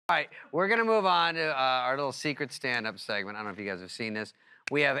All right, we're gonna move on to our little secret stand-up segment. I don't know if you guys have seen this.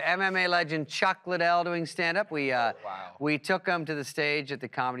 We have MMA legend Chuck Liddell doing stand-up. We took him to the stage at the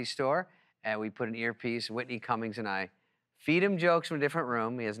Comedy Store, and we put an earpiece. Whitney Cummings and I feed him jokes from a different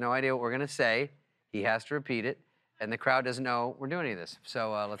room. He has no idea what we're gonna say. He has to repeat it, and the crowd doesn't know we're doing any of this.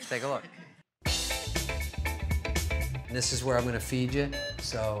 So let's take a look. This is where I'm gonna feed you.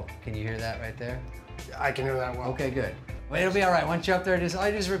 So can you hear that right there? I can hear that well. Okay, good. Well, it'll be all right. Once you're up there,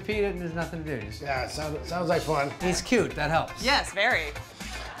 I just repeat it, and there's nothing to do. Yeah, sounds like fun. He's cute. That helps. Yes, very.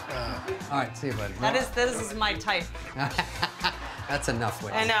 All right, see you, buddy. This is my type. That's enough,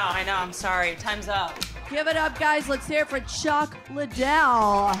 Whitney. I know. I'm sorry. Time's up. Give it up, guys. Let's hear it for Chuck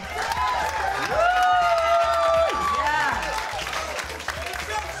Liddell. Yeah.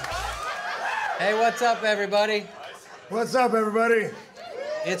 Hey, what's up, everybody? What's up, everybody?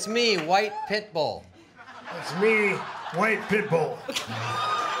 It's me, White Pitbull. It's me, White Pitbull.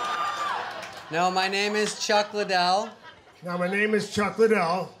 No, my name is Chuck Liddell. Now, my name is Chuck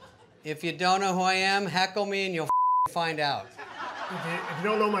Liddell. If you don't know who I am, heckle me and you'll find out. If you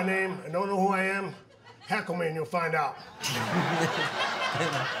don't know my name and don't know who I am, heckle me and you'll find out.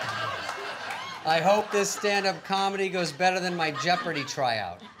 I hope this stand-up comedy goes better than my Jeopardy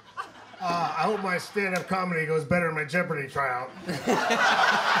tryout. I hope my stand-up comedy goes better than my Jeopardy tryout.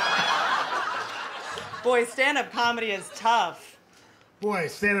 Boy, stand-up comedy is tough. Boy,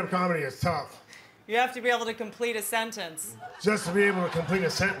 stand-up comedy is tough. You have to be able to complete a sentence. Just to be able to complete a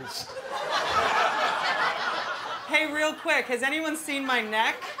sentence. Hey, real quick, has anyone seen my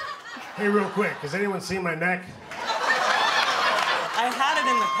neck? Hey, real quick, has anyone seen my neck? I had it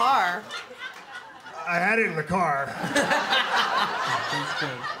in the car. I had it in the car.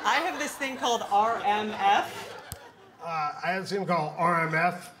 I have this thing called RMF. I have this thing called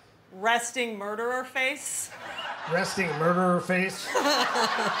RMF. Resting murderer face. Resting murderer face.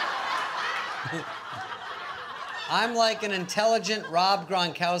 I'm like an intelligent Rob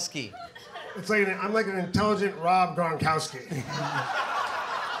Gronkowski. I'm like an intelligent Rob Gronkowski.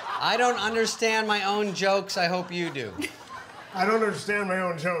 I don't understand my own jokes. I hope you do. I don't understand my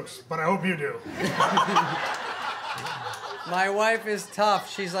own jokes, but I hope you do. My wife is tough.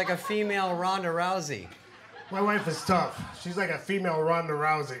 She's like a female Ronda Rousey. My wife is tough. She's like a female Ronda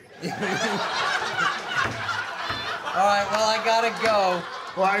Rousey. All right, well, I gotta go.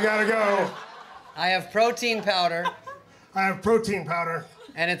 Well, I gotta go. I have protein powder. I have protein powder.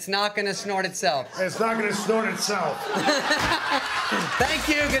 And it's not gonna snort itself. It's not gonna snort itself. Thank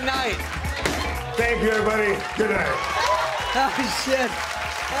you, good night. Thank you, everybody. Good night. Oh, shit.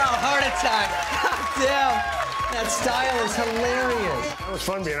 Oh, heart attack. God damn. That style is hilarious. It was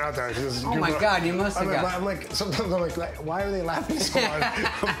fun being out there. Oh my God, you must have Sometimes I'm like, why are they laughing so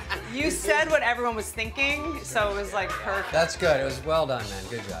hard? You said what everyone was thinking, so it was like perfect. That's good. It was well done, man.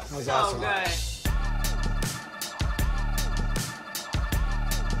 Good job. That was awesome. Oh, good.